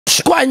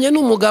washwanye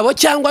n'umugabo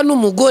cyangwa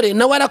n'umugore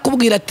nawe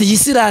arakubwira ati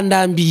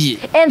yisirandambiye.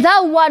 And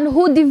that one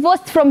who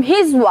divorced from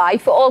his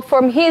wife or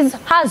from his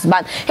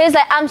husband, he's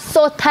like, I'm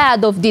so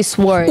tired of this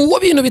word. Uwo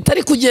bintu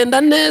bitari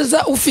kugenda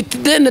neza ufite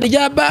ideni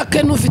rya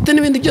banke n'ufite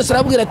n'ibindi byose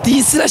arabwira ati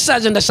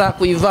yisirashaje ndashaka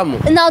kuyivamo.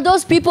 Now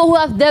those people who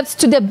have debts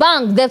to the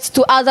bank, debts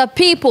to other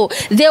people,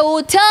 they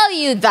will tell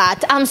you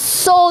that I'm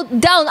so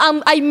down,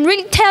 I'm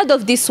really tired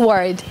of this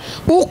word.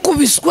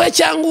 Ukubiswe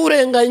cyangwa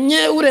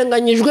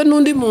urenganyijwe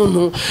n'undi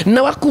muntu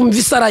nawe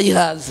akumvisa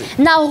arayihaze.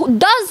 Now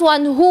those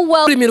one who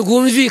will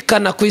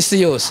rwumvikana ku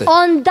isi yose.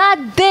 On that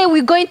day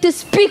we're going to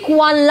speak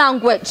one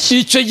language.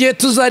 Icyo gihe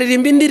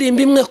tuzaririmba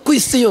indirimbo imwe ku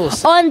isi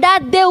yose. On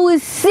that day we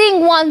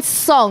sing one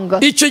song.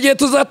 Icyo gihe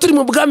tuzaturi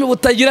mu bwami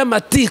butagira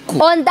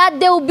amatiku. On that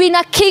day will be in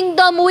a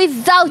kingdom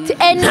without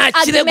any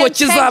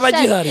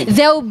argumentation.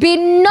 There will be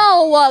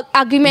no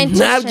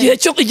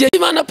argumentation.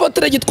 Imana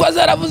Apotre Gitwaza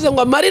yaravuze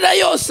ngo amarira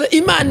yose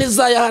Imana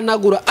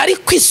izayahanagura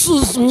ariko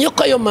isuzumye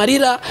ko ayo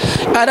marira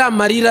ari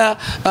amarira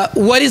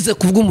warize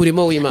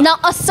kubw'umurimo w'Imana. Now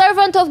a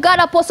servant of God,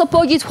 Apostle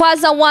Paul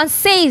Gitwaza, once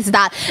says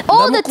that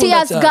all the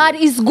tears God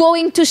is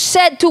going to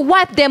shed to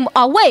wipe them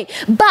away,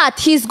 but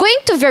he's going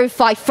to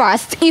verify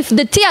first if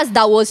the tears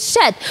that was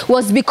shed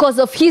was because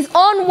of his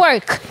own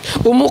work.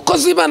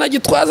 Umukozi w'Imana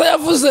Gitwaza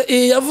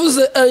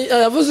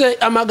yavuze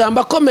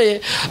amagambo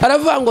akomeye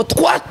aravuga ngo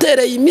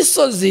twatereye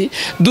imisozi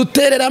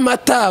duterera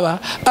amataba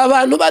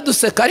abantu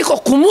baduseka ariko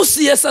ku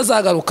munsi Yesu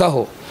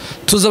azagarukaho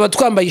tuzaba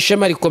twambaye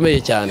ishema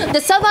rikomeye cyane.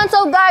 The servants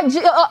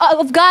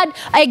of God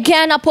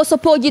again, Apostle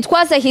Paul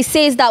Gitwaza, he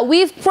says that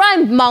we've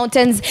climbed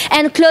mountains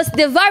and closed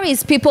the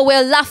valleys. People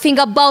were laughing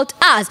about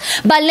us,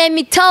 but let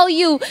me tell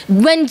you,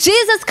 when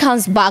Jesus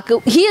comes back,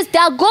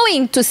 they're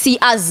going to see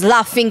us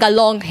laughing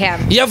along him.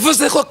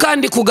 Yavuze ko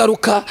kandi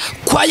kugaruka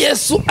kwa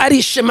Yesu ari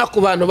ishema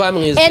ku bantu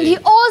bamwizeye. And he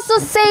also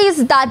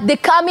says that the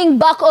coming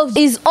back of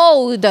is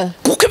old.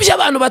 Kuko ibyo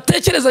abantu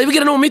batekereza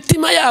bibwira no mu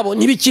mitima yabo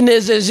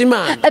ntibikinejeje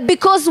Imana.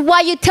 Because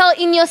what you tell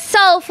in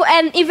yourself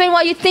and even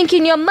what you think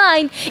in your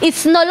mind,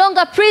 it's no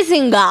longer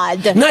pleasing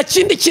God. Nta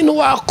kindi kintu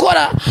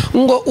wakora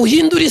ngo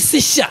uhindure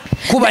isi shya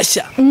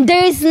kubashya.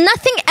 There is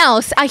nothing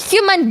else a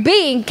human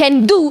being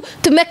can do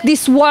to make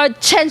this world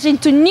change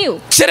into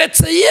new.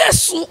 Keretse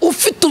Yesu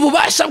ufite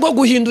ububasha bwo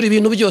guhindura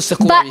ibintu byose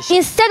kuba bishya. But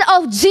instead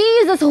of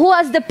Jesus, who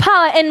has the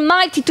power and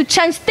mighty to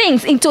change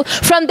things into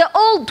from the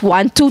old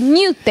one to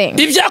new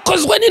things.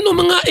 Ibyakozwe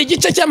n'intumwa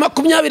igice cya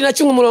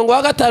 21 umurongo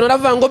wa 5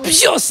 aravuga ngo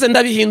byose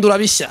ndabihindura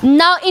bishya.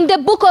 Now in the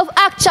book of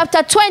Acts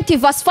chapter 20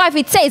 verse 5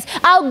 it says,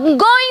 I'm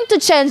going to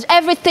change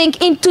everything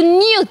into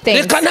new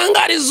things. Reka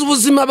ntangariza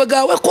ubuzima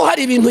bwawe ko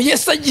hari ibintu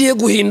Yesu agiye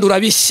guhindura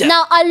bishya.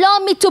 Now allow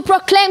me to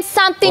proclaim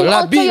something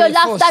onto your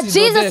life, that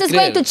Jesus is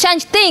going to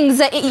change things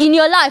in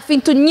your life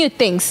into new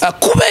things.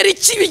 Kubera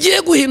iki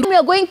bigiye guhindura? We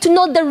are going to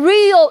know the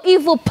real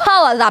evil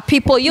power that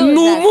people use.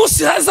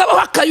 N'umunsi hazabaho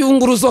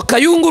akayunguruzo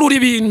kayungurura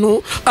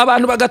ibintu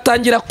abantu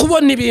bagatangira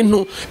kubona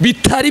ibintu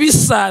bitari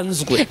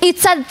bisanzwe.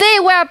 It's a day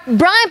where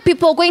blind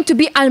people are going to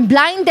be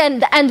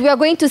unblinded and we are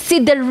going to see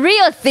the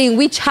real thing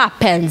which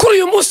happened.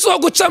 Kuri uyu munsi wo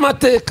guca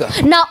amateka.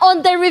 Now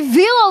on the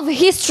review of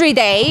history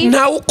day,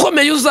 nta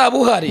ukomeye uzaba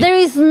uhari. there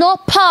is no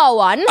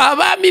power.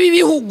 Abami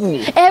b'ibihugu,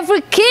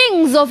 every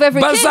kings of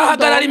every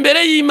bazahagarara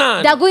imbere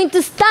y'Imana. they are going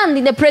to stand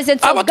in the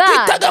presence of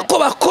Twitaga ko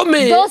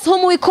bakomeye, those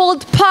whom we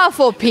called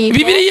powerful people.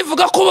 Bibiliya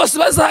ivuga ko bose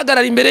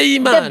bazahagarara imbere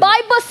y'Imana. The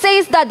Bible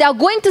says that they are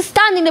going to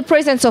stand in the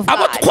presence of God.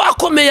 Abo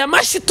twakomeye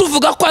amashyi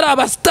tuvuga ko ari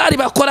abastari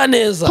bakora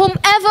neza.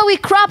 Whomever we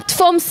cropped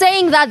from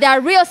saying that they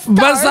are real stars,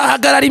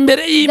 bazahagarara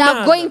imbere y'Imana. they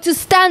are going to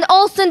stand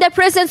also in the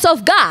presence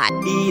of God.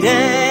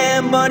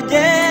 IREMBO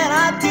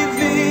RYERA TV,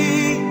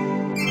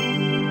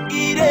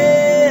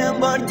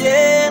 IREMBO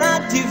RYERA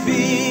TV.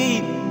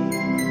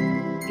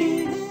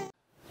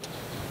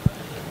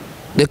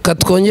 Reka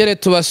twongere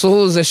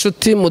tubasuhuze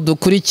shuti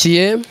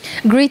mudukurikiye.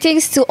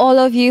 Greetings to all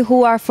of you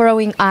who are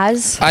following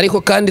us.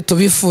 Ariko kandi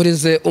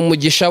tubifurize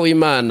umugisha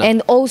w'Imana.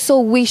 And also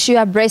wish you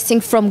a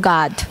blessing from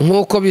God.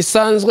 Nkuko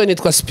bisanzwe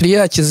nitwa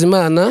Spiria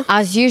Hakizimana.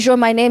 As usual,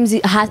 my name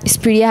is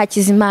Spiria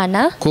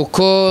Hakizimana.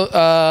 Kuko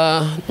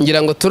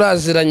ngira ngo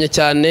turaziranye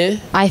cyane.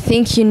 I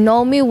think you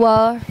know me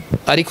well.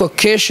 Ariko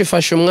keshi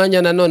fashe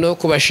umwanya nanone wo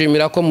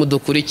kubashimira ko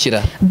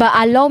mudukurikira. But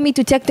allow me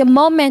to take the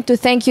moment to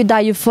thank you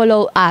that you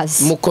follow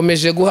us.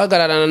 Mukomeje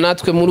guhagararana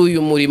natwe muri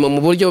uyu murimo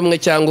mu buryo bumwe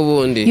cyangwa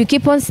ubundi. You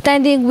keep on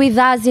standing with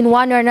us in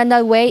one or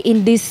another way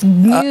in this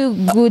new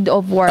good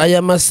of work.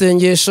 Aya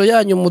masengesho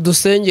yanyu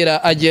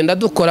mudusengera agenda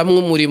dukoramo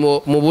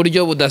umurimo mu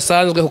buryo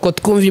budasanzwe kuko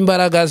twumva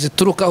imbaraga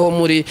ziturukaho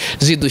muri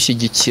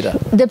zidushyigikira.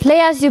 The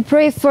prayers you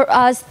pray for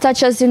us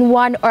touch us in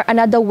one or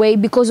another way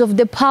because of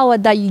the power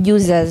that you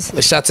use us.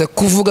 Shatse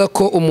kuvuga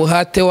ko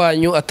umuhate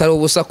wanyu atari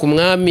ubusa ku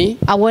mwami.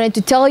 I wanted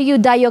to tell you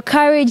that your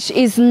courage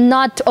is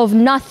not of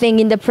nothing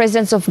in the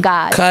presence of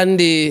God.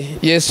 Kandi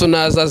Yesu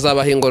naza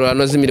azabaha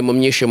ingororano z'imirimo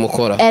myinshi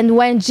mukora. And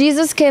when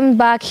Jesus came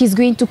back, he's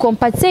going to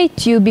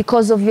compensate you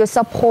because of your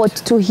support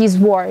to his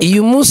word.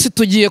 Uyu munsi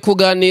tugiye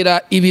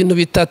kuganira ibintu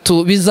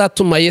bitatu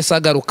bizatuma Yesu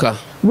agaruka.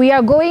 We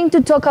are going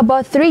to talk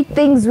about 3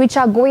 things which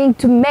are going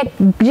to make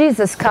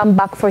Jesus come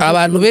back for his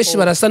abantu benshi people.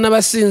 barasa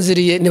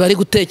n'abasinziriye ntibari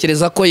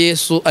gutekereza ko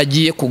Yesu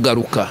agiye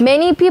kugaruka.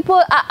 Many people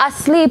are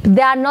asleep.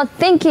 They are not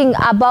thinking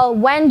about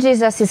when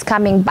Jesus is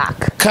coming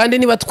back. Kandi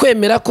niba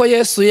twemera ko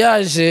Yesu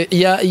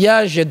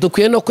yaje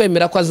dukwiye no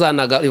kwemera ko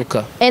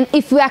azanagaruka. And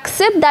if we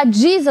accept that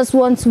Jesus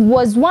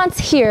was once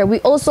here, we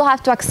also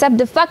have to accept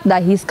the fact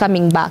that he's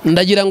coming back.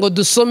 Ndagira ngo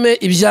dusome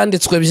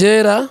ibyanditswe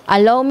byera.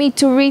 Allow me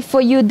to read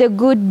for you the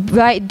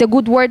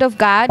good word of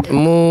God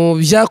Mu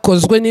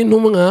byakozwe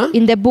n'intumwa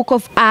in the book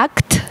of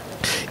Acts,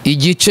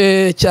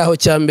 igice cyaho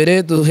cya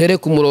mbere duhere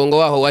ku murongo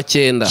waho wa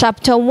 9.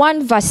 chapter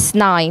 1 verse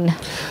 9.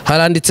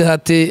 Haranditse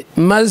hati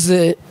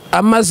maze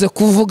amaze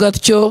kuvuga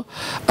atyo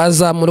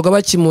azamurwa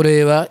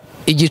bakimureba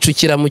igicu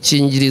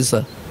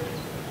kiramukingiriza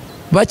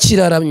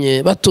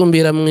bakiraramye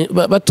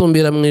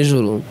batumbira mu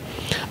ijuru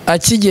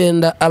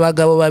akigenda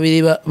abagabo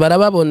babiri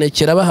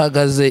barababonekera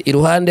bahagaze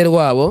iruhande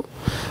rwabo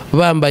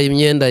bambaye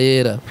imyenda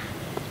yera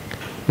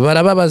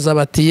barababaza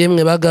bati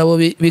yemwe bagabo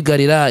b'i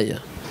Galilaya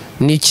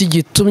ni iki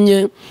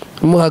gitumye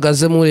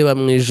muhagaze mureba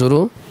mu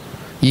ijuru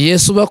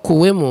Yesu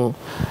bakuwemo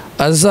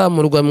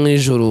azamurwa mu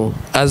ijuru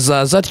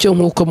azaza atyo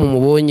nkuko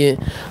mumubonye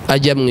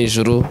ajya mu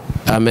ijuru.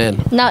 Amen.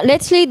 Now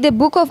let's read the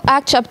book of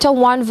Acts chapter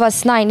 1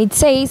 verse 9. It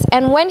says,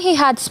 and when he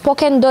had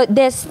spoken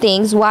these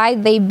things while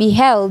they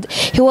beheld,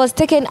 he was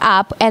taken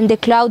up, and the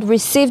cloud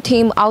received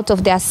him out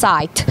of their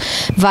sight.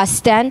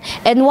 Verse 10,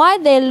 and while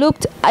they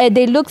looked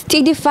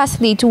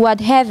steadfastly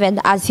toward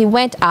heaven as he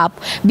went up,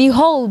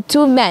 behold,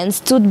 2 men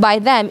stood by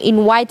them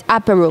in white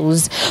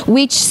apparels,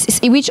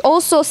 which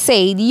also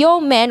said,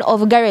 Young men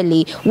of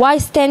Galilee, why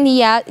stand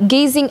ye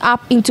gazing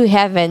up into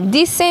heaven?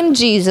 This same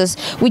Jesus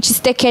which is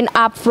taken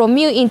up from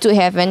you into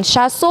heaven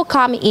shall so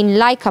come in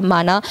like a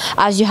manner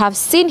as you have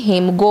seen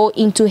him go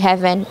into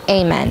heaven.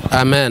 Amen.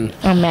 Amen.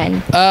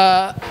 Amen.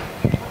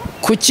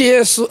 Kuki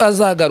Yesu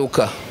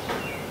azagaruka?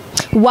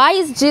 Why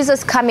is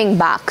Jesus coming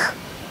back?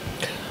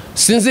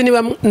 Sinzi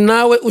niba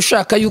nawe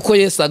ushaka yuko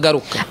Yesu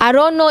agaruka. I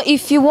don't know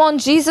if you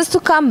want Jesus to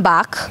come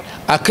back.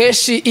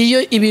 Akeshi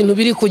iyo ibintu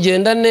biri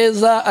kugenda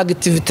neza,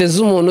 activities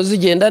z'umuntu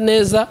zigenda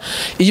neza,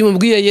 iyo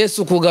umubwiye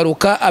Yesu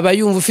kugaruka aba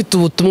yumva ufite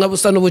ubutumwa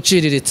busa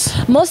n'ubuciriritse.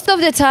 Most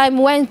of the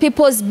time when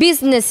people's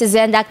businesses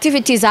and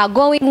activities are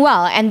going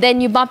well, and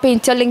then you bump in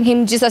telling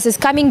him Jesus is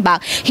coming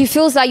back, he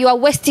feels that you are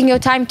wasting your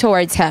time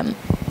towards him.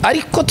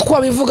 Ariko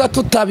twabivuga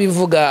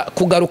tutabivuga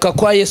kugaruka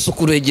kwa Yesu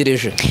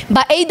kuregereje.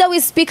 But either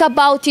we speak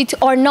about it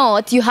or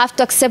not, you have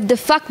to accept the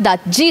fact that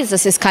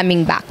Jesus is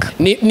coming back.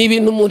 Ni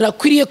ibintu umuntu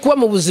akwiriye kuba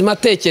mu buzima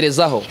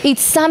atekerezaho.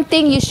 It's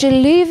something you should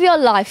live your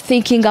life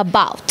thinking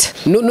about.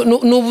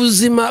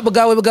 N'ubuzima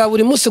bwawe bwa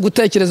buri munsi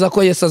gutekereza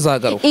ko Yesu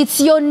azagaruka. It's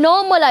your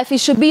normal life, it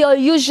should be your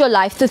usual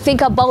life to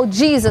think about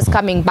Jesus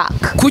coming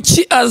back.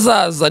 Kuki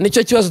azaza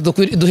nicyo kibazo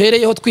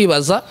duhereyeho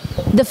twibaza.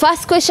 The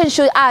first question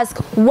should ask,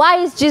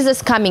 why is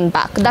Jesus coming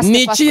back? That's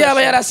the first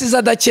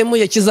question.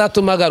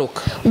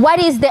 What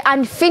is the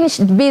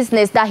unfinished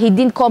business that he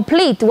didn't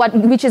complete,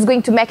 which is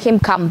going to make him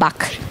come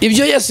back?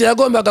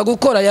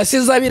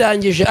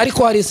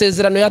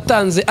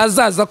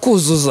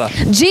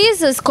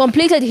 Jesus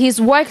completed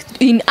his work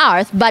in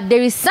earth, but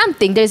there is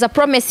a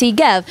promise he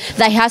gave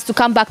that he has to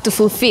come back to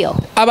fulfill.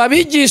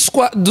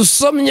 Ababigishwa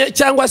dusomye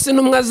cyangwa se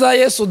intumwa za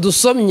Yesu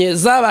dusomye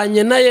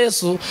zabanye na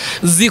Yesu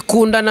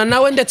zikundana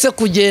nawe ndetse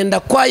kugenda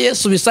kwa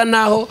Yesu bisa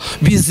naho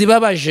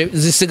bizibabaje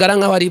zisigara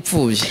nkaho ari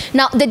ipfubye.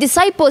 Now the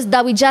disciples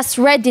that we just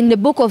read in the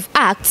book of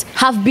Acts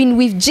have been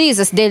with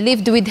Jesus, they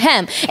lived with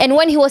him, and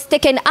when he was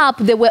taken up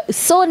they were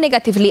so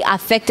negatively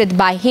affected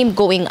by him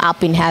going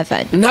up in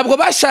heaven. Ntabwo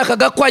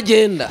bashakaga ko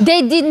agenda.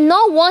 They did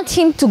not want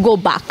him to go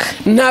back.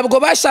 Ntabwo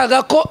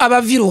bashakaga ko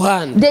abava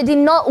iruhande. They did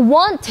not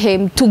want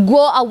him to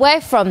go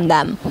away from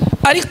them.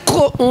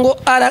 Ariko ngo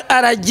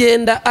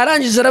aragenda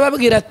arangije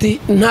arababwira ati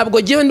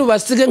ntabwo giye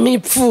ndubasige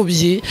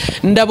nk'ipfubyi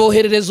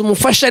ndaboherereza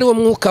umufasha ari wo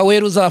mwuka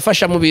wera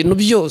uzabafasha mu bintu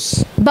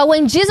byose. But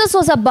when Jesus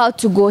was about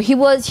to go, he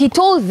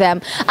told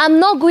them, I'm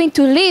not going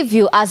to leave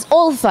you as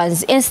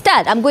orphans.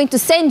 Instead, I'm going to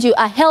send you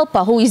a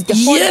helper who is the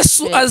Holy Spirit.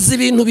 Yesu azi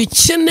ibintu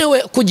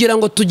bikenewe kugira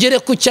ngo tugere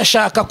ku cyo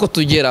ashaka ko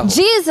tugeraho.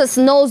 Jesus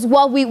knows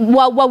what we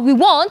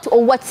want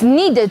or what's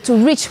needed to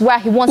reach where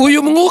he wants.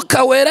 Uyu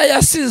mwuka wera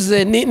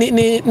yasize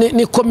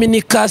ni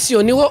communication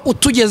niwo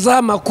utugezaho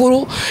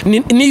amakuru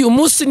ni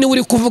umunsi ni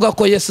uri kuvuga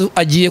ko Yesu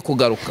agiye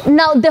kugaruka.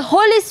 Now the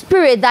Holy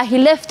Spirit that he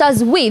left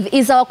us with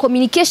is our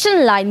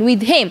communication line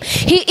with him.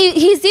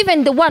 He's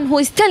even the one who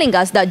is telling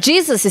us that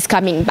Jesus is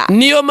coming back.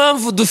 Niyo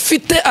mpamvu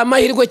dufite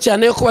amahirwe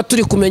cyane yo kuba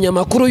turi kumenya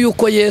amakuru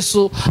yuko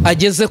Yesu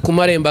ageze ku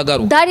marembo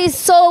agaruka. That is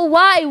so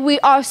why we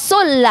are so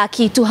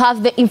lucky to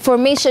have the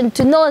information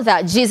to know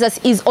that Jesus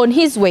is on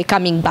his way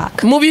coming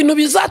back. Mu bintu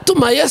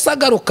bizatuma Yesu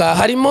agaruka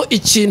harimo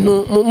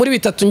ikintu muri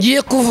bitatu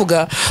ngiye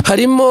kuvuga,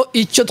 harimo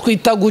icyo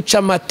twita guca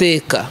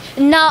amateka.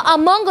 Now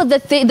among the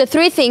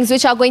 3 things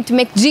which are going to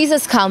make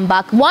Jesus come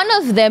back, one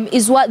of them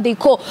is what they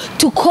call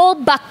to call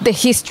back the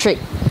history.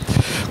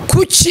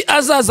 Kuki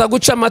azaza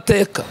guca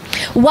amateka?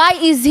 Why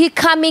is he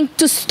coming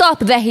to stop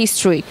the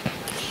history?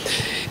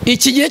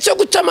 Iki gihe cyo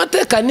guca guca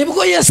amateka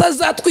nibwo Yesu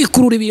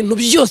azatwikurura ibintu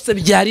byose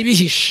byari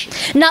bihishe.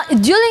 Now,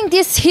 during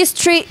this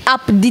history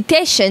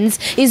updations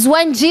is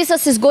when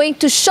Jesus is going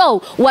to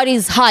show what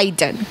is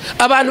hidden.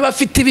 Abantu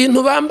bafite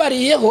ibintu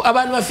bambariyeho,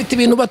 abantu bafite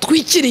ibintu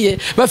batwikiriye,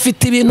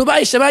 bafite ibintu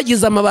bahishe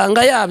bagize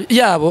amabanga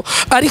yabo,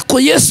 ariko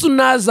Yesu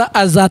naza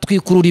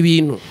azatwikurura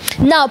ibintu.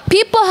 Now,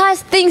 people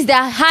has things they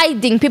are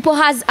hiding. People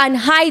has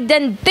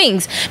unhidden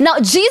things. Now,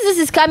 Jesus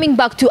is coming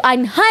back to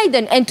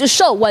unhidden and to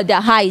show what they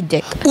are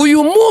hiding.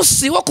 Uyu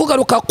munsi wo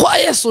kugaruka kwa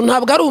Yesu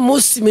ntabwo ari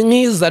umunsi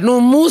mwiza, ni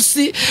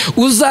umunsi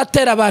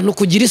uzatera abantu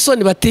kugira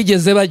isoni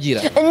batigeze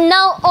bagira.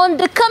 Now, on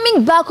the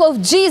coming back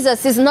of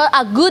Jesus is not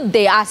a good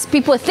day as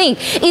people think.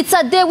 It's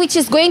a day which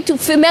is going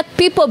to make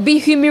people be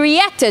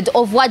humiliated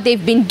of what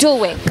they've been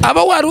doing.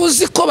 Aba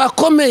waruzi ko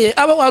bakomeye,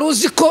 aba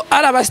waruzi ko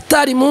ari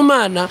abastari mu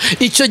Mana,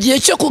 icyo gihe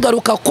cyo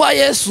kugaruka kwa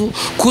Yesu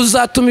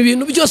kuzatuma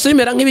ibintu byose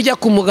bimera nk'ibijya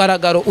ku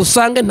mugaragaro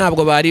usange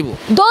ntabwo baribo.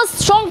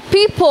 Those strong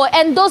people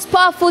and those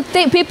powerful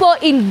people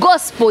in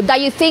gospel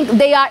that you think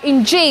they are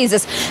in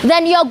Jesus,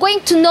 then you're going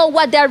to know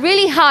what they're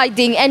really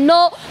hiding and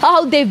know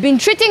how they've been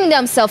treating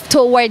themselves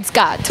towards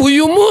God.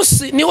 Uyu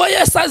munsi niwo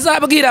Yesu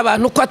azabwira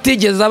abantu ko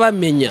atigeze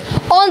abamenya.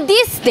 On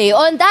this day,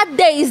 on that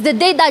day is the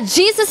day that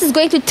Jesus is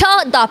going to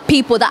tell the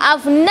people that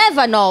I've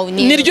never known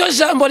you.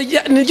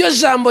 Niryo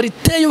jambo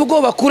riteye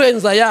ubwoba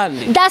kurenza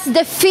yandi. That's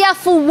the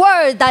fearful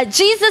word that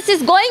Jesus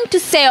is going to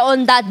say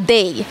on that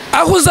day.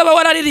 Aho uzaba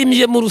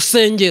wararirimbye mu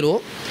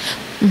rusengero,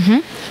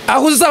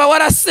 aho uzaba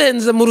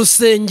warasenze mu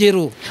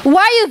rusengero,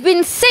 where you've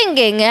been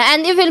singing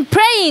and even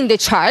praying in the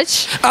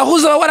church, aho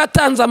uzaba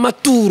waratanze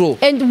amaturo,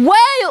 and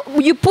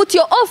where you put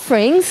your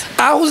offerings,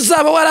 aho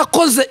uzaba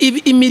warakoze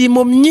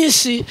imirimo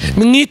myinshi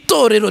mu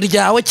itorero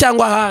ryawe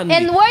cyangwa ahandi,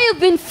 and where you've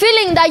been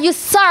feeling that you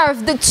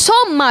served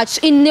so much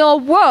in your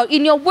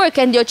work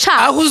and your church,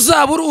 aho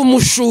uzaba uri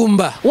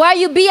umushumba, where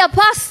you be a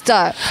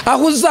pastor,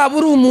 aho uzaba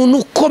uri umuntu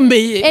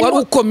ukomeye, wari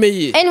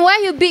ukomeye, and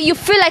where you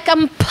feel like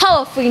I'm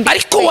powerful in this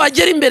ariko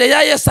wagera imbere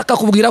ya Yesu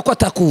akakubwira ko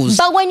atakuzi.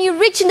 But when you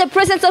reach in the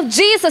presence of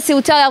Jesus, he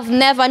will tell you, I've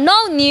never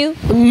known you.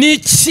 Ni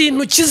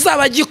ikintu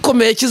kizaba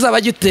gikomeye,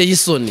 kizaba giteye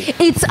isoni.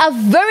 It's a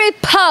very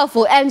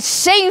powerful and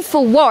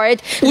shameful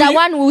word that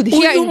one would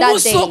hear in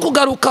that day. Uyu munsi wo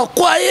kugaruka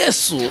kwa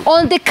Yesu,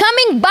 on the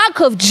coming back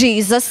of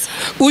Jesus,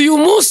 uyu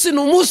munsi ni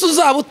umunsi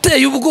uzaba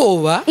uteye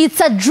ubwoba.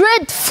 It's a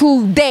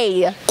dreadful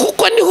day.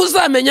 Kuko niho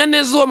uzamenya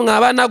neza uwo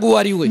mwabanaga uwo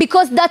ari we.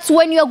 Because that's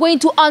when you're going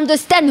to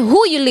understand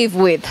who you live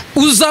with.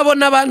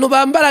 Uzabona abantu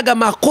bambaraga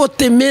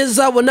amakote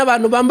meza,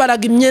 n'abantu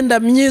bambaraga imyenda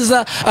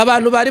myiza,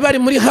 abantu bari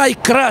muri high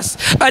class,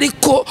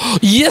 ariko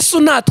Yesu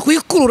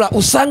natwikurura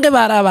usange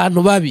bari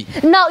abantu babi.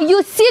 Now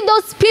you see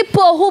those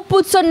people who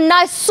put on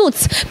nice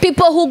suits,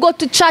 people who go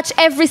to church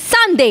every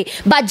Sunday,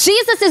 but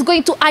Jesus is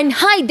going to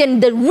unhide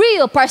the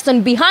real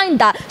person behind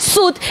that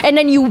suit, and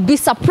then you will be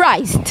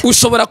surprised.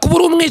 Ushobora kuba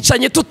uri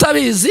umwicanyi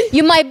tutabizi.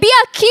 You might be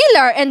a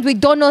killer and we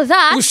don't know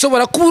that.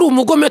 Ushobora kuba uri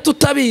umugome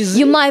tutabizi.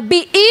 You might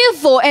be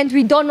evil and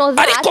we don't know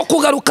that. Ariko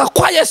kugaruka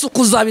kwa Yesu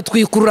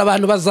kuzabitwikurura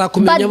abantu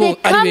bazakumenya bo ari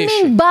benshi. But the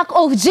coming back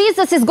of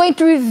Jesus is going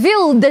to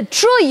reveal the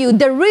true you,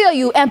 the real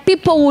you, and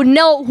people will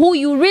know who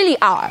you really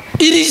are.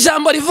 Iri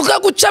jambo rivuga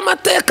guca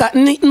amateka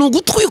ni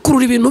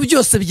ugutwikurura ibintu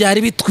byose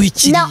byari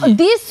bitwikiriye. Now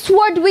this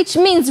word which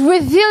means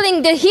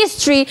revealing the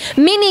history,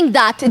 meaning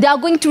that they are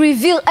going to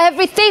reveal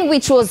everything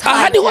which was hidden.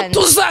 Aha niho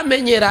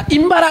tuzamenyera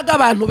imbaraga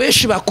abantu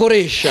benshi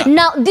bakoresha.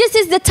 Now this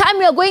is the time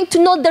we are going to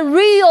know the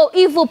real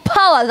evil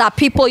power that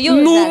people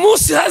use. Ni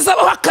umunsi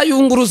hazabaho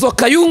akayunguruzo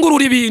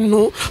kayungurura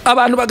ibintu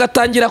abantu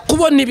bagatangira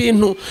kubona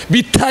ibintu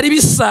bitari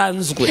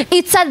bisanzwe.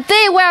 It's a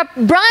day where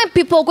blind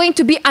people are going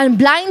to be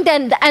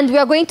unblinded and we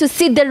are going to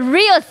see the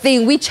real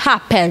thing which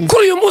happened.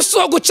 Kuri uyu munsi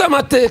wo guca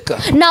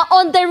amateka, now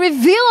on the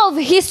reveal of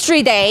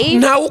history day,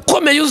 nta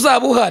ukomeye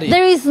uzaba uhari.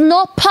 there is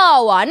no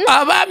power.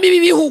 Abami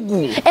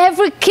b'ibihugu,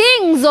 every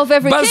kings of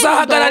every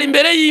bazahagarara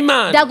imbere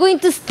y'Imana. they are going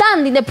to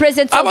stand in the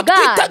presence of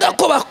God. Twitaga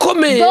ko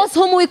bakomeye, those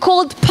whom we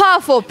called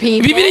powerful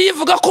people. Bibiliya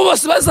ivuga ko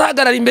bose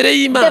bazahagarara imbere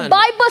y'Imana. The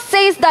Bible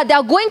says that they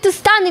are going to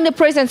stand in the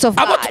presence of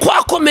God. Abo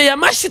twakomeye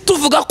amashyi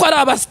tuvuga ko ari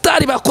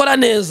abastari bakora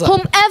neza,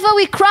 whomever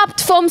we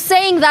cropped from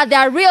saying that they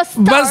are real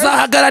stars,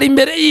 bazahagarara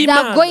imbere they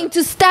are y'Imana. going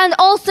to stand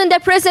also in the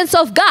presence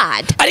of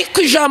God.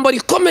 Ariko ijambo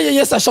rikomeye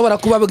Yesu ashobora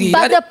kubabwira,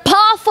 but the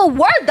powerful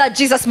word that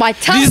Jesus might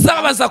tell them,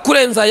 bizabaza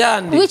kurenza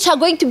yandi, which are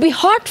going to be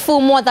hurtful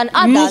more than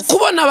others,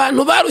 kubona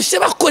abantu barushye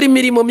bakora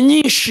imirimo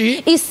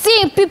myinshi, is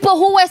seeing people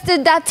who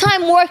wasted their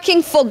time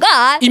working for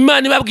God,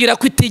 Imana ibabwira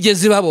ko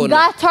itigeze ibabona.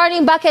 God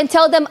turning back and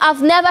tell them,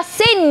 I've never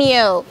seen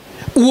you.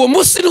 Uwo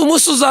munsi ni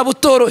umunsi uzaba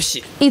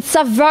utoroshye. It's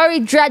a very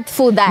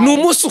dreadful day. Ni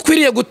umunsi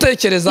ukwiriye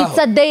gutekerezaho. It's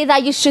a day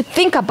that you should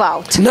think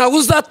about. Ntawe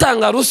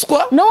uzatanga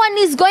ruswa. No one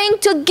is going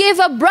to give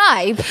a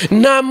bribe.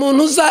 Nta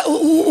muntu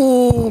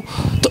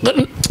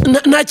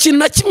nta kintu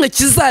na kimwe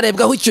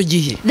kizarebwaho icyo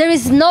gihe. There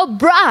is no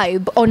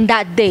bribe on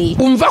that day.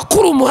 Umva ko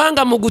uri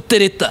umuhanga mu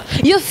gutereta.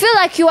 You feel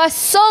like you are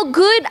so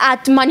good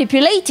at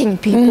manipulating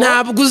people.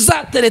 Ntabwo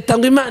uzatereta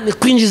ngo Imana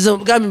ikwinjize mu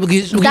bwami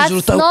bw'ijuru That's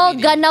not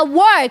utabukwiriye. gonna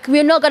work.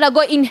 We're not gonna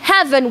go in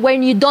heaven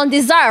when you don't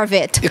deserve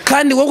it.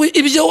 Kandi wowe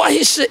ibyo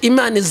wahishe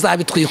Imana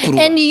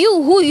izabitwikurura. And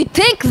you who you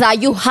think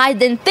that you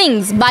hiding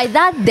things, by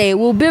that day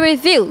will be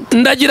revealed.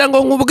 Ndagira ngo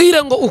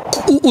nkubwire ngo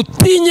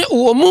utinye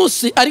uwo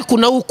munsi ariko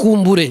nawe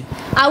ukumbure.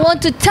 I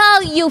want to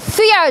tell you,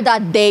 fear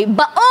that day,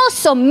 but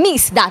also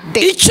miss that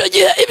day. Icyo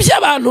gihe ibyo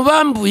abantu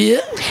bambuye.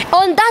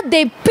 On that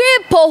day,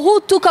 people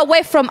who took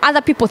away from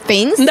other people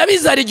things.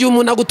 Ndabizi hari igihe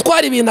umuntu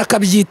agutwara ibintu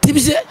akabyita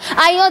ibye.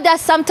 I know that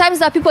sometimes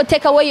that people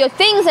take away your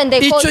things and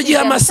they call icyo it gihe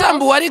themselves.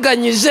 amasambu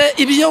wariganyije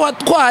ibyo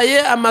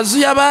watwaye amazu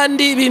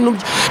y'abandi ibintu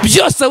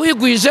byose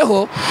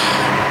wigwijeho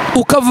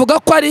ukavuga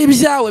ko ari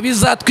ibyawe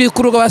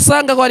bizatwikurwa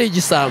basanga ko ari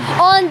igisambo.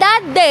 On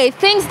that day,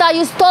 things that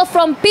you stole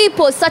from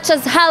people, such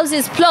as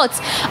houses,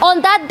 plots,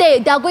 on that day,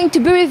 they are going to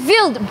be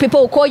revealed.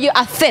 People will call you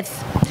a thief.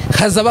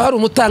 Hazaba hari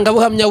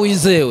umutangabuhamya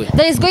wizewe.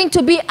 There is going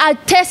to be a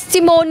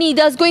testimony.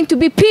 There's going to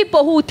be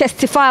people who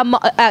testify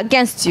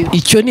against you.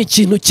 Icyo ni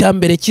ikintu cya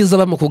mbere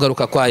kizaba mu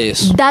kugaruka kwa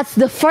Yesu. That's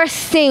the first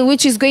thing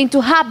which is going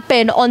to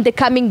happen on the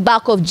coming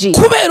back of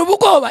Jesus. Kubera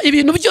ubwoba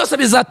ibintu byose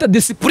bizata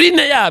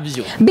discipline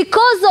yabyo.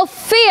 Because of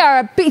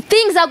fear,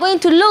 things are going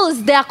to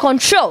lose their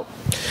control.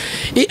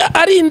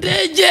 Ari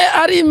indege,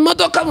 ari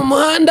imodoka mu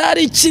muhanda,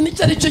 ari ikintu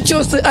icyo ari cyo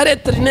cyose, ari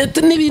internet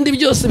n'ibindi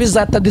byose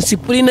bizata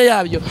discipline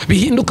yabyo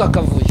bihinduka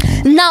akavuyo.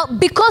 Now,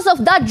 because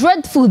of that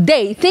dreadful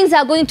day, things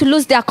are going to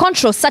lose their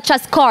control, such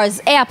as cars,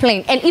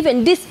 airplane, and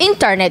even this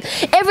internet.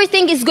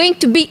 Everything is going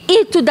to be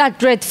into that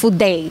dreadful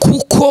day.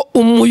 Kuko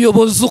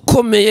umuyobozi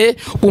ukomeye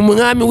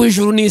umwami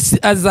w'ijuru n'isi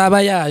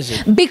azaba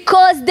yaje.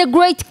 Because the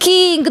great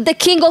king, the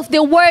king of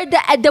the world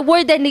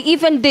and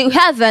even the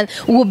heaven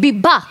will be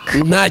back.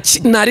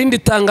 Nta rindi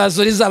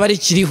tangazo rizaba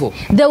rikiriho.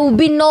 There will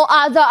be no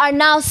other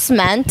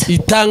announcement.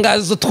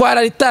 Itangazo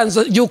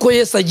twararitanze yuko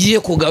Yesu agiye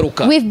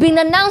kugaruka. We've been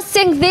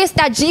announcing this,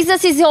 that Jesus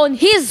is on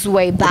his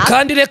way back.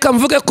 Kandi reka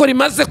mvuge ko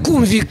rimaze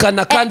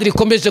kumvikana kandi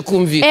rikomeje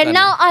kumvikana. And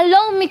now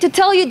allow me to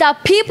tell you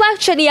that people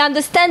actually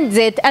understand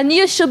it, and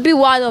you should be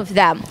one of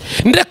them.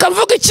 Reka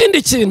mvuge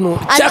ikindi kintu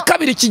cya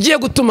kabiri kigiye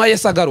gutuma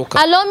Yesu agaruka.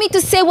 Allow me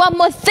to say one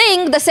more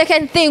thing, the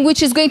second thing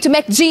which is going to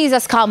make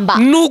Jesus come back.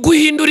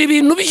 Nuguhindura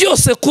ibintu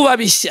byose kuba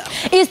bishya.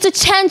 Is to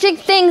changing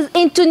things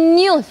into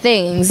new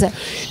things.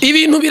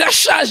 Ibintu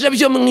birashaje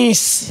byo mu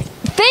isi.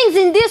 Things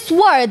in this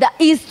world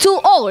is too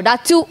old, are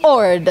too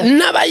old.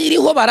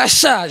 N'abayiriho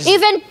barashaje.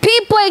 Even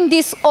people in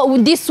this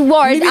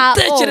world are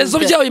Ibitekerezo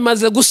old. byabo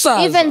bimaze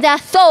gusaza. Even their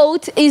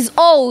thought is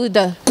old.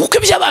 Kuko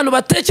ibyo abantu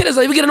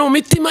batekereza bibwira no mu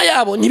mitima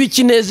yabo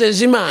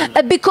ntibikinejeje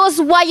Imana. Because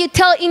what you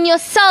tell in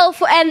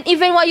yourself and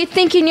even what you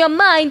think in your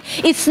mind,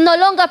 it's no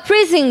longer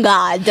pleasing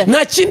God.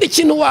 Nta kindi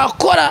kintu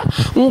wakora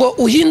ngo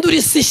uhindure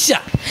isi shya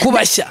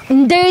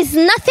kubashya. There is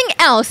nothing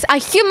else a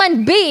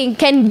human being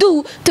can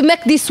do to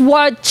make this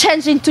world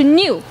change into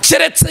new.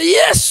 Keretse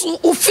Yesu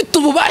ufite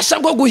ububasha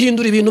bwo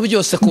guhindura ibintu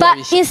byose kuba But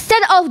bishya.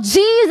 instead of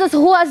Jesus,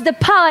 who has the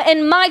power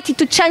and mighty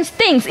to change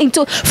things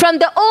into from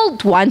the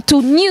old one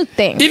to new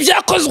things.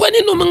 Ibyakozwe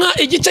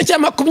n'intumwa igice cya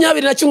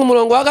 21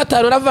 umurongo wa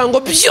 5 aravuga ngo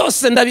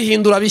byose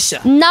ndabihindura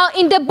bishya. Now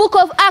in the book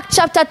of Acts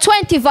chapter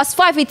 20 verse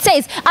 5 it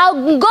says,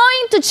 I'm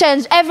going to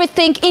change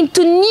everything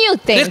into new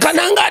things. Reka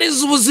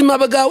ntangarize ubuzima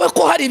bwawe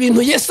ko hari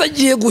ibintu Yesu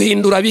agiye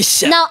guhindura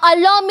bishya. Now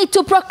allow me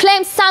to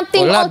proclaim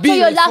something onto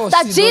your life,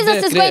 that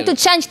Jesus is going to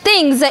change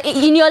things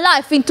in your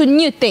life into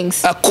new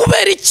things.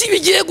 Kubera iki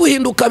bigiye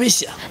guhinduka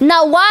bishya?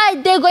 Now why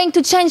are they going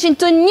to change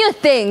into new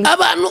things?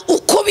 Abantu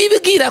uko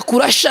bibwira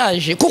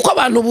kurashaje kuko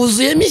abantu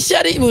buzuyemo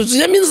ishyari,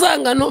 buzuyemo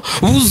inzangano,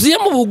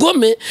 buzuyemo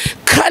ubugome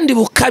kandi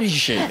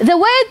bukabije. The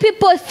way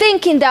people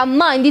think in their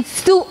mind,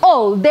 it's too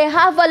old. They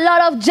have a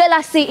lot of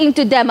jealousy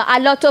into them, a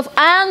lot of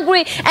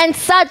angry and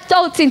sad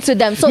thoughts into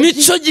them. So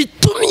Nico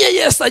gitumye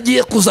Yesu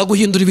agiye kuza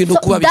guhindura ibintu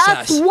kuba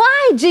that's bishyashya.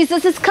 why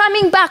Jesus is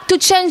coming back to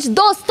change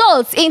those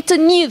thoughts into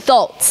new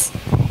thoughts.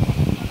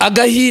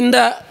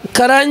 Agahinda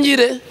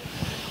karangire,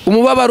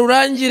 umubabaro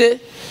urangire,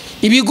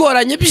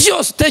 ibigoranye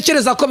byose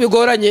utekereza ko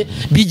bigoranye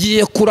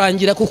bigiye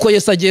kurangira kuko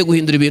Yesu agiye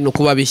guhindura ibintu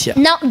kuba bishya.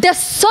 Now the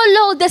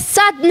sorrow, the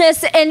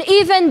sadness, and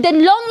even the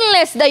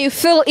loneliness that you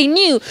feel in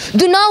you,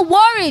 do not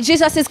worry.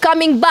 Jesus is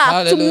coming back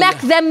Hallelujah. to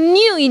make them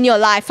new in your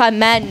life.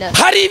 Amen.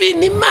 Hari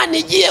ibintu Imana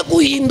igiye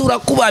guhindura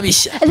kuba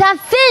bishya. There are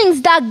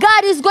things that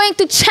God is going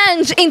to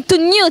change into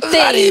new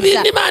Hari things.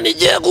 ibintu Imana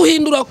igiye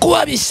guhindura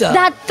kuba bishya.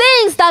 There are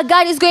things that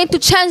God is going to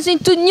change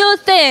into new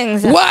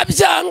things.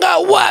 Wabyanga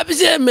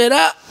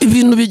wabyemera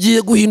ibintu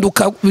bigiye guhinduka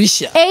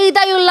bishya.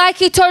 Either you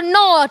like it or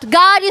not,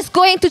 God is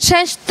going to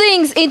change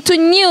things into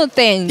new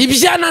things.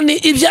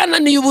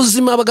 Ibyananiye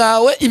ubuzima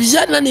bwawe,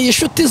 ibyananiye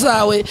inshuti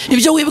zawe,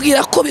 ibyo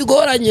wibwira ko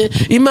bigoranye,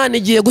 Imana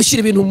igiye gushyira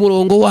ibintu mu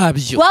murongo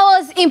wabyo. What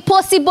was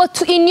impossible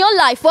in your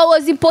life, what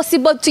was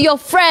impossible to your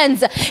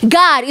friends,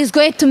 God is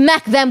going to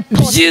make them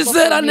possible.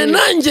 Byizerane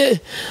nanjye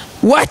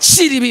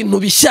wakira ibintu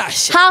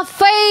bishyashya Have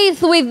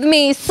faith with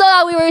me so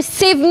that we will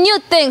receive new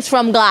things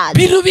from God.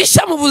 ibintu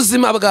bishya mu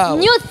buzima bwawe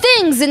New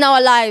things in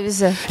our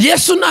lives.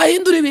 Yesu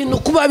nahindura ibintu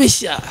kuba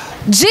bishya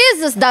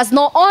Jesus does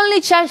not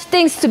only change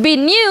things to be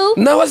new.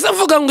 nahoze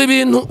mvuga ngo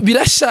ibintu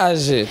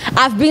birashaje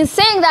I've been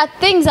saying that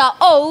things are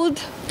old.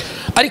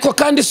 ariko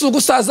kandi si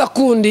ugusaza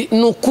kundi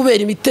ni ukubera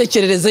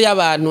imitekerereze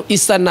y'abantu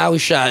isa naho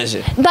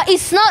ishaje But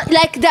it's not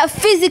like they're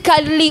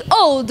physically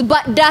old,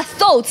 but their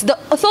thoughts, the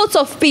thoughts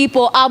of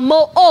people are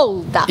more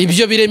old.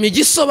 ibyo birema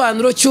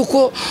igisobanuro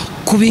cy'uko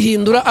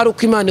kubihindura ari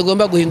uko Imana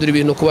igomba guhindura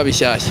ibintu kuba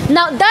bishyashya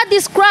Now that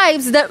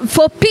describes that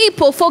for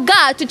people, for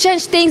God to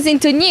change things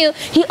into new,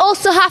 He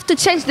also have to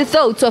change the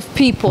thoughts of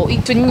people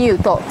into new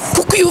thoughts.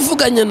 kuko iyo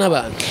uvuganye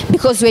n'abantu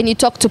Because when you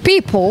talk to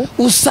people,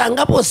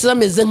 usanga bose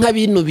bameze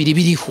nk'abinubira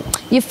ibiriho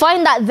you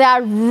find that they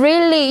are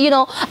really,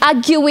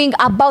 arguing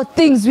about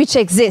things which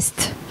exist.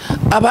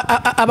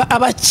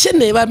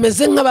 abakene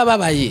bameze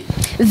nk'abababaye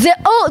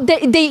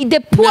The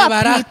poor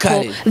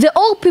N'abarakare. people, the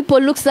old people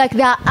looks like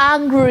they are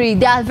angry,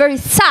 they are very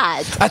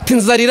sad. ati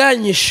inzara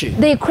iranyishe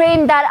They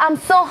claim that I'm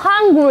so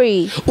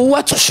hungry.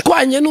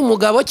 uwashwanye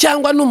n'umugabo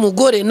cyangwa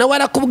n'umugore nawe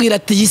arakubwira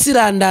ati iyi si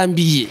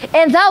irandambiye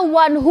And that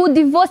one who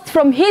divorced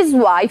from his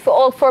wife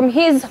or from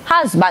his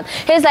husband,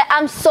 he's like,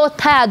 I'm so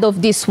tired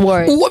of this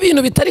world. uwo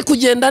bintu bitari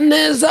kugenda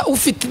neza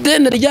ufite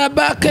ideni rya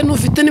banke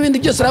n'ufite n'ibindi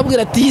byose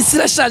arabwira ati iyi si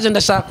irashaje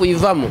ndashaka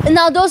kuyivamo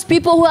Now those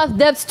people who have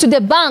debts to the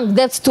bank,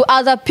 debts to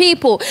other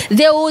people,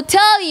 they will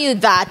tell you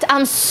that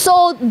I'm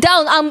so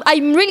down,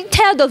 I'm really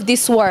tired of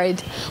this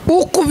world.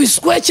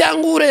 ukubiswe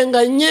cyangwa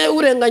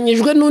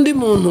urenganyijwe n'undi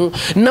muntu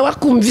nawe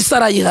akumva isi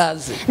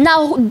arayihaze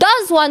Now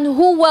those one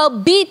who were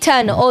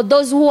beaten or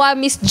those who are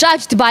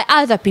misjudged by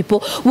other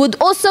people would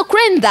also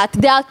claim that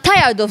they are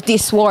tired of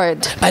this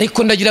world.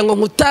 ariko ndagira ngo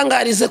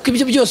nkutangarize ko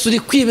ibyo byose uri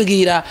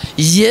kwibwira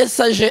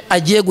Yesu aje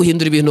agiye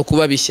guhindura ibintu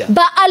kuba bishya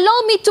But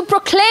allow me to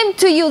proclaim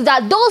to you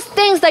that those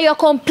things that you're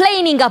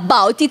complaining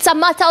about, it's a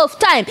matter of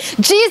time.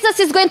 Jesus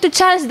is going to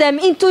change them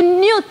into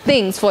new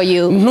things for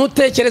you.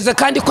 ntutekereze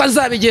kandi ko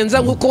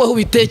azabigenza nk'uko wowe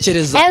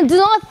ubitekereza And do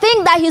not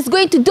think that He's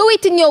going to do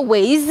it in your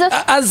ways.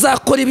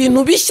 azakora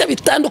ibintu bishya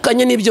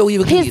bitandukanye n'ibyo He's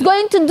wibwira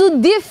going to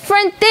do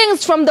different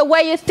things from the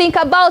way you think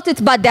about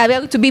it, but they're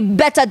going to be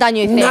better than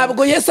you think.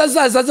 ntabwo Yesu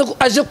azaza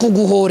aje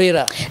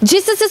kuguhorera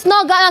Jesus is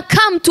not going to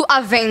come to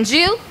avenge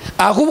you,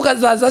 ahubwo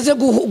azaza aje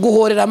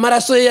guhorera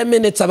amaraso ye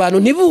yamenetse abantu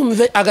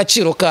ntibumve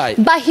agaciro kayo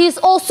but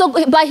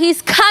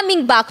he's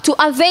coming back to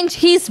avenge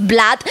His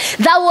blood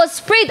that was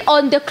spread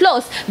on the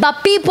cross,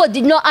 but people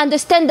did not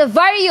understand the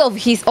value of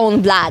His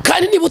own blood.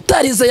 kandi niba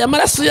utarizeye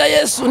amaraso ya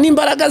Yesu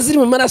n'imbaraga ziri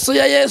mu maraso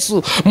ya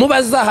Yesu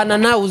mubazahana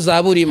nawe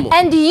uzaba urimo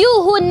And you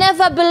who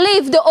never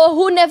believed or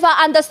who never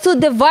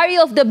understood the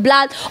value of the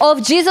blood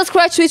of Jesus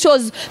Christ which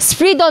was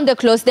spread on the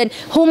cross, then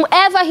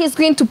whomever He's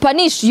going to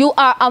punish, you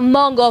are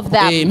among of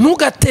them.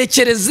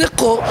 ntugatekereze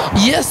ko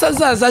Yesu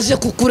azaza aje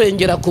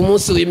kukurengera ku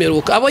munsi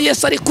w'imperuka abo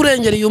Yesu ari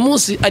kurengera uyu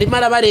munsi arimo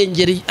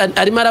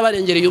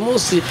arabarengera uyu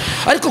munsi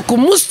ariko ku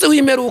munsi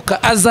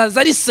w'imperuka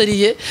azaza ari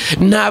seriye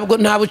nta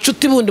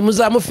bucuti bundi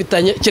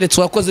muzamufitanye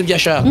keretse uwakoze ibyo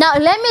ashaka Now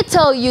let me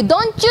tell you,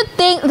 don't you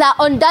think that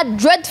on that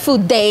dreadful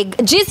day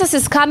Jesus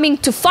is coming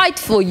to fight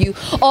for you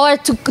or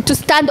to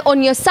stand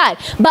on your side?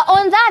 But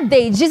on that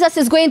day Jesus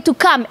is going to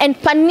come and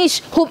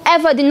punish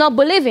whomever did not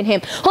believe in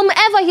Him.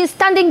 Whomever He's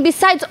standing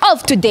beside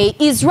of today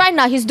is right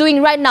now, He's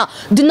doing right now.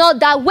 Do not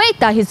that wait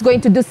that He's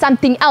going to do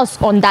something else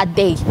on that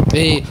day.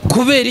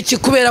 kubera iki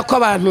kubera ko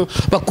abantu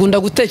bakunda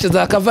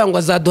gutekereza akavangwa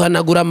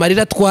azaduhanagura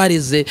amarira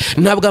twarize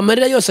ntabwo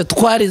amarira yose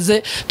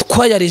twarize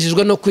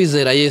twayarijijwe no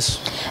kwizera Yesu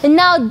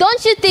Now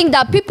don't you think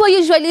that people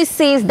usually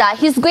says that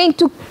He's going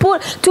to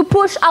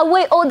push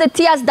away all the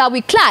tears that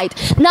we cried?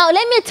 Now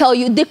let me tell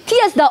you, the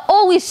tears that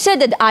always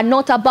shedded are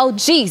not about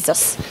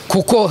Jesus.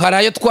 kuko hari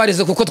ayo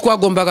twarize kuko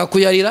twagombaga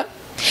kuyarira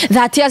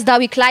The tears that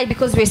we cried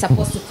because we're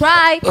supposed to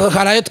cry.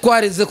 hari ayo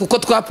twarize kuko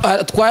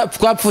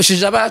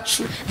twapfushije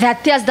abacu The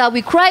tears that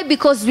we cry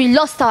because we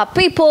lost our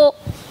people.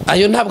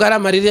 ayo ntabwo ari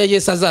amarira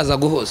Yesu azaza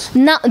guhoza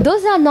Now,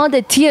 those are not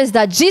the tears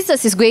that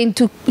Jesus is going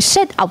to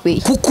shed away.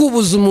 kuko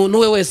ubuze umuntu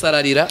we wese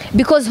ararira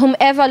Because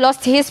whomever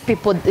lost his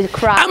people, they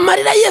cry.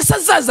 amarira Yesu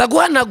azaza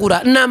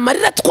guhanagura ni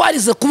amarira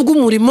twarize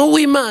kubw'umurimo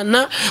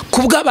w'Imana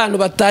kubw'abantu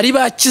batari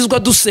bakizwa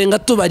dusenga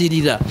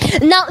tubaririra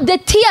Now, the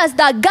tears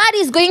that God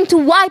is going to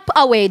wipe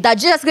away, that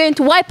Jesus is going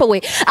to wipe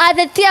away, are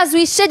the tears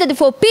we shedded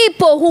for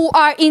people who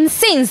are in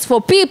sins,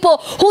 for people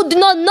who do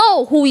not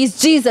know who is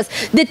Jesus.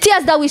 The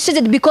tears that we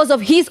shedded because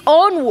of His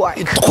own work.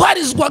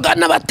 twarizwaga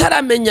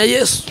n'abataramenya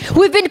Yesu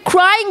We've been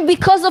crying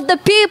because of the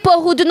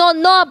people who do not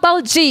know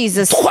about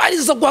Jesus.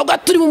 twarizwaga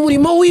turi mu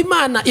murimo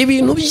w'Imana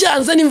ibintu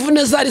byanze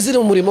n'imvune zari ziri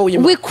mu murimo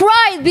w'Imana We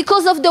cried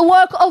because of the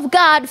work of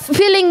God,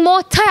 feeling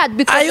more tired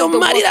because ayo of the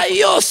work. marira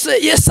yose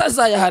Yesu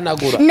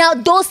azayahanagura Now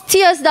those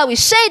tears that we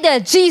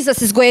shedded,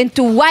 Jesus is going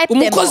to wipe them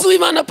umukozi off.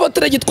 w'Imana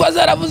Apotre Gitwaza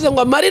yaravuze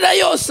ngo amarira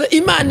yose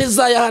Imana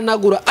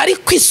izayahanagura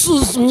ariko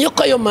isuzumye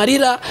ko ayo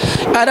marira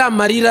ari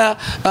amarira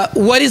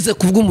warize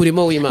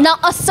kubw'umurimo w'Imana. Now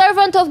a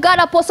servant of God,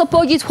 Apostle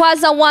Paul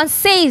Gitwaza, once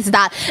says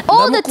that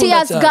all the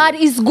tears God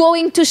is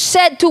going to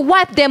shed to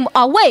wipe them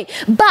away,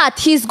 but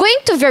he's going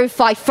to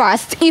verify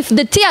first if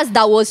the tears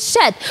that was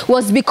shed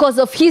was because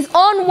of his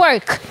own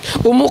work.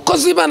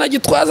 Umukozi w'Imana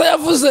Gitwaza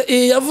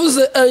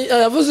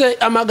yavuze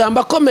amagambo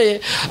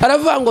akomeye,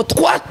 aravuga ngo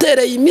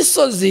twatereye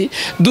imisozi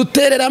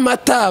duterera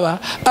amataba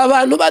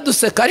abantu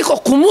baduseka, ariko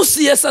ku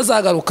munsi Yesu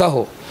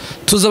azagarukaho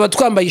tuzaba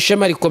twambaye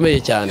ishema rikomeye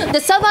cyane.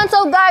 The servants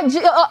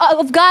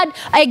of God,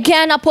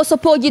 again, Apostle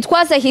Paul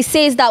Gitwaza, he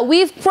says that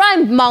we've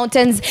climbed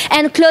mountains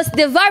and closed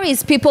the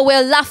valleys. People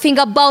were laughing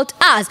about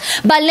us.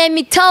 But let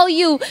me tell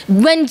you,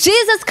 when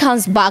Jesus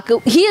comes back,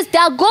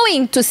 they're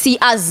going to see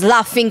us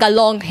laughing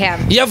along him.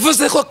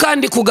 Yavuze ko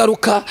kandi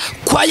kugaruka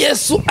kwa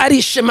Yesu ari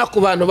ishema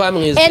ku bantu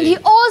bamwizeye. And he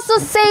also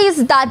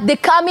says that the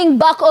coming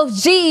back of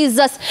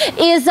Jesus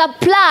is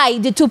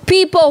applied to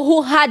people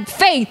who had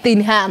faith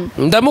in him.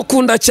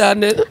 Ndamukunda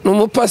cyane,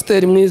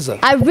 n'umupasiteri mwiza.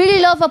 I really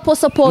love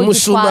Apostle Paul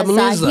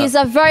Gitwaza. He's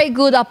a very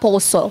good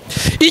apostle.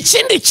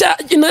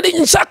 Ikindi nari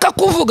nshaka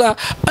kuvuga,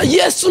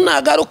 Yesu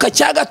nagaruka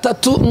cya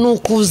gatatu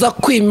nukuza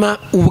kwima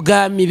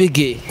ubwami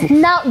bwe.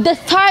 Now the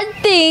third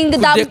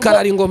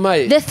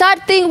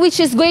thing which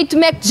is going to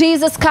make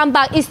Jesus come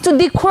back is to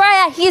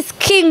declare his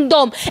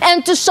kingdom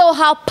and to show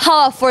how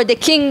powerful the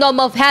kingdom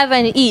of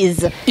heaven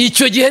is.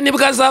 Icyo gihe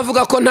nibwo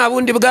azavuga ko nta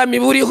bundi bwami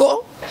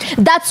buriho.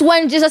 That's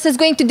when Jesus is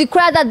going to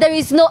declare that there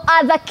is no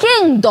other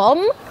kingdom.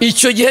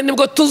 Icyo gihe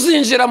nibwo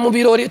tuzinjira mu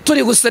birori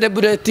turi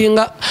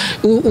guselebratinga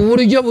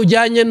uburyo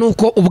bujyanye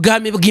nuko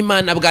ubwami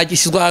bw'Imana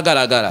bwagishyizwe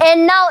ahagaragara.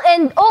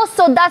 And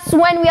also that's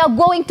when we are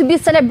going to be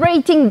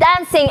celebrating,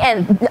 dancing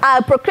and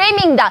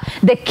proclaiming that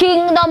the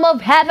kingdom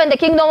of heaven, the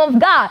kingdom of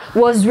God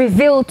was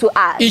revealed to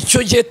us.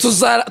 Icyo gihe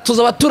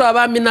tuzaba turi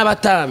abami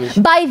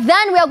n'abatambyi. By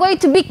then we are going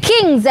to be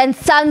kings and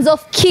sons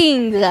of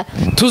kings.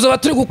 Tuzaba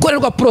turi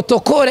gukorerwa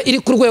protocole iri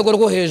ku rwego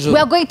rwo hejuru. We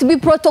are going to be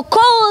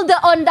protocoled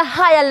on the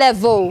higher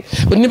level.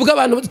 Nibwo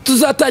abantu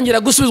tuzatangira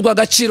gusubizwa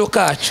agaciro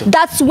kacu.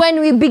 That's when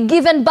we be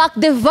given back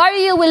the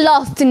value we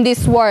lost in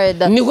this world.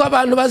 Niho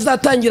abantu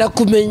bazatangira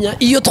kumenya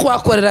iyo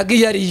twakoreraga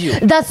iyo ari yo.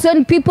 That's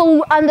when people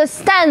will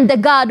understand the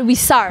God we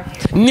serve.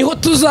 Niho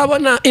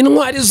tuzabona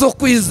intwari zo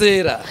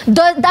kwizera.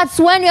 That's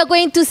when we are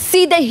going to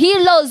see the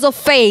heroes of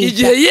faith.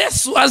 Igihe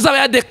Yesu azaba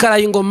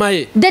yadekaraye ingoma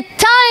ye. The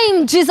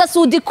time Jesus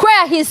will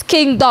declare his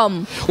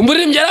kingdom.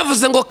 Umuririmbyi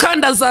yaravuze ngo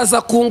kandi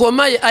azaza ku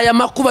ngoma ye aya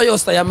makuba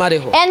yose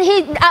ayamareho. And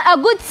a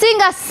good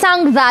singer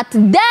sang that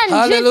then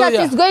Hallelujah.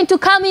 Jesus is going to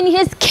come in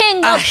his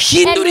kingdom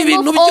and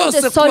remove all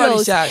the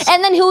sorrows.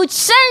 And then he will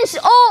change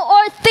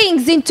all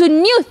things into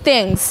new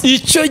things.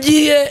 Icyo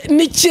gihe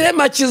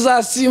n'ikirema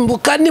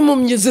kizasimbuka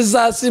n'impumyi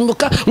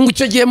zizasimbuka, ngo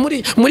icyo gihe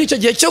muri icyo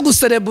gihe cyo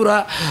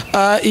guserebura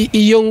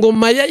iyo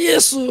ngoma ya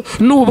Yesu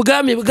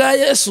n'ubwami bwa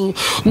Yesu,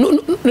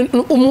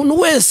 umuntu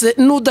wese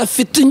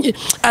n'udafite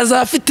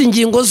azafite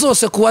ingingo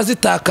zose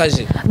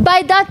kuwazitakaje.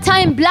 By that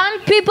time,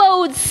 blind people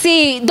would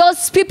see.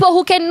 Those people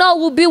who cannot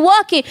will be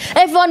walking.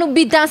 Everyone will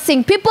be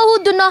dancing. People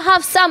who do not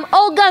have some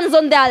organs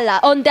on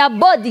their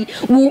body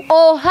will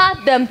all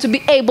have them to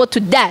be able to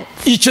dance.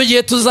 Icyo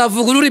gihe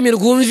tuzavuga ururimi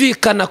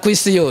rwumvikana ku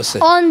isi yose.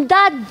 On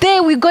that day,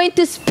 we're going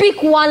to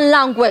speak one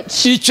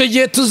language. Icyo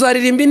gihe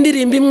tuzaririmba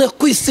indirimbo imwe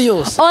ku isi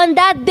yose. On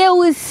that day,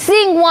 we'll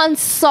sing one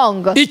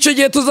song. Icyo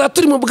gihe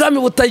tuzaturi mu bwami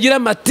butagira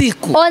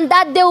amatiku. On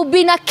that day, we'll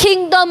be in a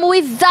kingdom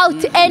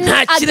without any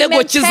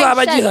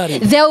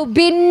argumentation. There will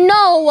be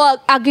no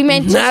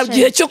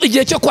argumentation.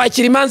 Igihe cyo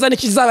kwakira imanza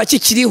nikizaba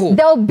kikiriho.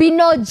 There will be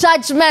no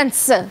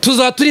judgments.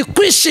 Tuzaba turi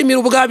kwishimira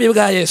ubwami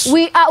bwa Yesu.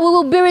 We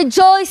will be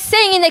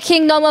rejoicing in the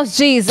kingdom of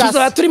Jesus.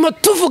 Tuzaba turimo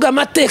tuvuga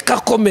amateka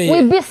akomeye.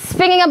 We'll be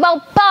speaking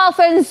about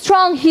powerful and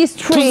strong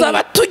history.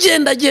 Tuzaba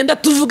tugendagenda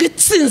tuvuga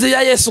itsinzi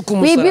ya Yesu ku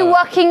musaraba. We'll be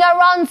walking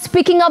around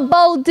speaking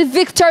about the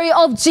victory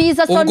of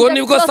Jesus on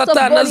the cross of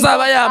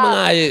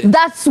Golgotha.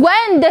 That's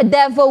when the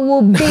devil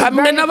will be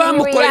hamwe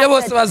n'abamukoreye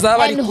bose bazaba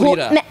bari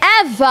kurira.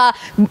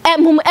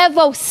 And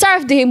whomever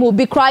served him will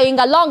be crying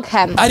along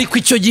him. Ariko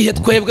icyo gihe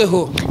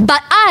twebweho,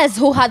 but us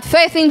who had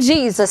faith in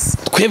Jesus,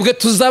 twebwe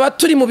tuzaba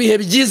turi mu bihe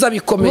byiza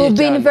bikomeye cyane. We'll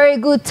be in very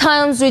good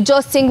times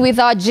rejoicing with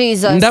our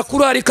Jesus.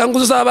 Ndakurarika ngo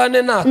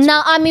uzabane natwe.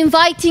 Now I'm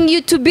inviting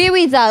you to be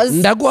with us.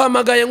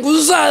 Ndaguhamagaye ngo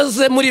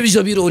uzaze muri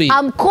ibyo birori.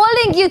 I'm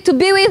calling you to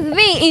be with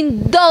me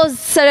in those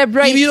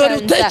celebrations. Ibirori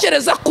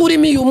utekereza kuri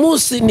uyu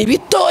munsi ni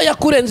bitoya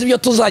kurenza ibyo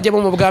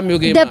tuzajyemo mu bwami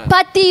bw'Imana. The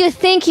party you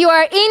think you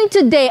are in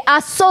today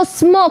are so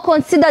small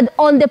considered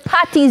on the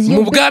parties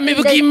you mu bwami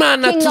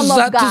bw'Imana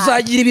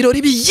tuzagira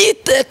ibirori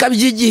by'iteka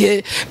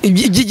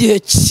by'igihe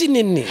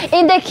kinini.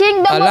 In the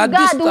kingdom of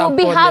God we will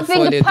be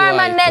having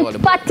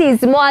permanent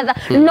parties more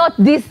than not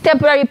these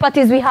temporary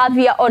parties we have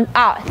here on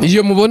earth.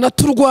 Iyo mubona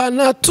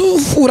turwana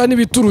tufura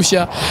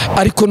n'ibiturushya,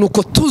 ariko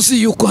nuko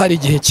tuzi yuko hari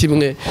igihe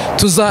kimwe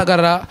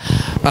tuzagarara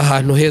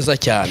ahantu heza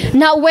cyane.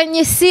 Now when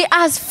you see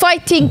us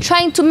fighting,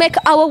 trying to make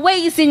our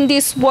ways in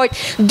this world,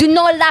 do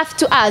not laugh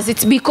to us.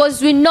 It's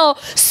because we know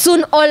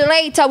soon or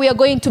later we are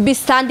going to be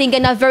standing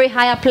in a very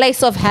higher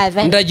place of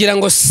heaven. Ndagira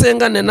ngo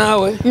sengane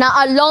nawe. Now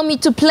allow me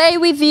to play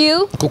with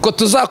you. Kuko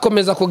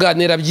tuzakomeza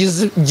kuganira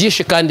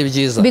byinshi kandi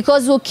byiza.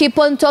 Because we'll keep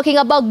on talking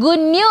about good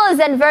news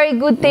and very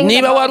good things.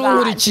 Niba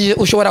warungurikiye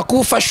ushobora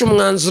kufasha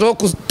umwanzuro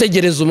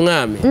kutegereza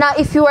umwami. Now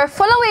if you are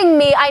following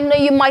me, I know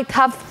you might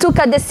have took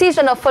a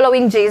decision of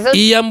following Jesus.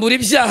 Iyambura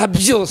ibyaha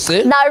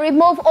byose. Now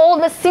remove all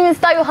the sins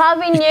that you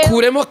have in you.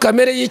 Kuremo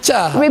kamere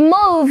y'icyaha.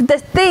 Remove the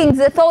things,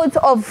 the thoughts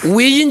of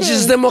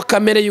wiyinjizemo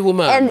kamere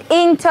y'ubumana. And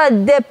enter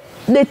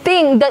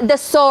the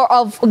soul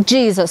of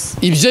Jesus.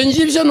 Ibyo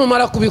ngibyo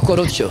numara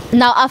kubikora utyo.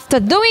 Now after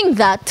doing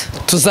that,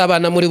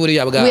 tuzabana muri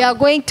buriya bwawe. We are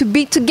going to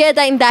be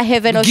together in that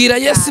heaven of Bwira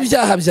Yesu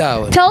ibyaha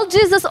byawe. Tell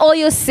Jesus all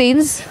your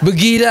sins.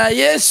 Bwira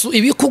Yesu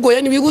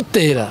ibikugoye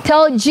n'ibigutera.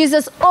 Tell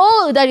Jesus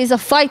all that is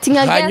fighting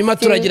against you. Hanyuma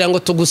turagira ngo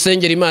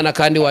tugusengera Imana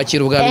kandi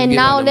wakira ubwami bw'Imana. And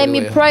now let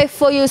me pray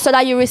for you so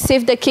that you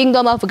receive the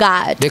kingdom of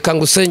God. Reka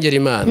ngusengera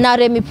Imana. Now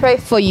let me pray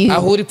for you.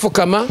 Aho uri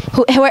pfukama.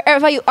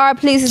 Wherever you are,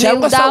 please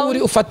kneel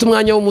down. Ufata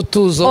umwanya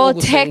w'umutuzo.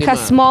 Take a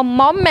small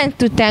moment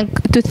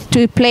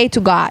to play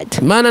to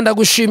God. Mana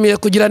ndagushimiye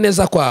kugira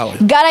neza kwawe.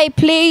 God, I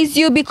praise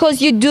you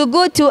because you do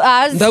good to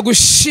us.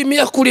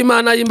 Ndagushimiye kuri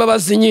Imana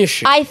y'imbabazi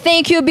nyinshi. I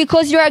thank you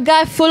because you are a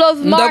God full of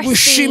mercy.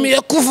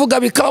 Ndagushimiye kuvuga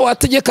bikaba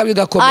wategeka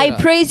bigakomera. I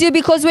praise you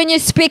because when you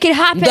speak it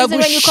happens and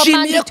when you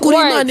command it works.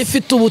 Imana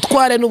ifite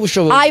ubutware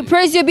n'ubushobozi. I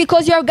praise you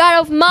because you are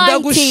God of mighty.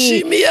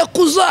 Ndagushimiye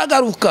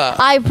kuzagaruka.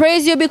 I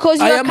praise you because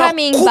you are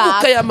coming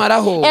back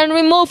and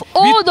remove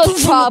all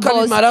those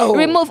troubles,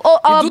 remove all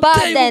our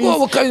burdens,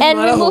 and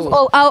remove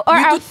all our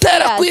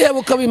fears,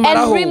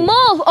 and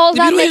remove all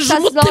that makes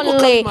us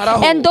lonely,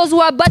 and those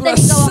who are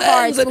burdening our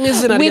hearts.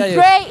 We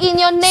pray in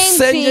your name,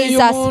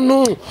 Jesus.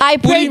 I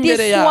pray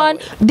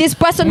this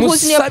person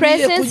who's in your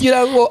presence.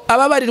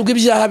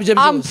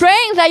 I'm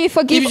praying that you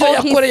forgive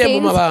all his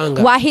sins,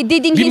 what he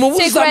did in his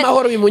secret,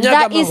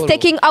 that is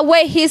taking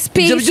away his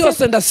peace.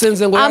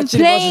 I'm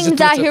praying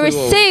that he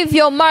receive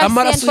your mercy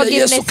and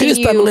forgiveness in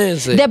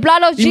you. The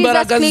blood of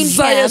Jesus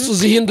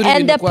cleansed him,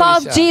 and the power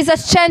of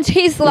Jesus changed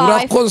his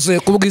life.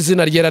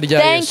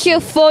 Thank you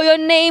for your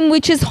name,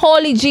 which is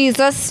holy,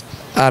 Jesus.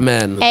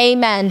 Amen.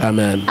 Amen.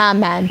 Amen.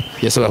 Amen.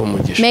 Yes,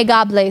 may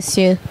God bless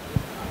you.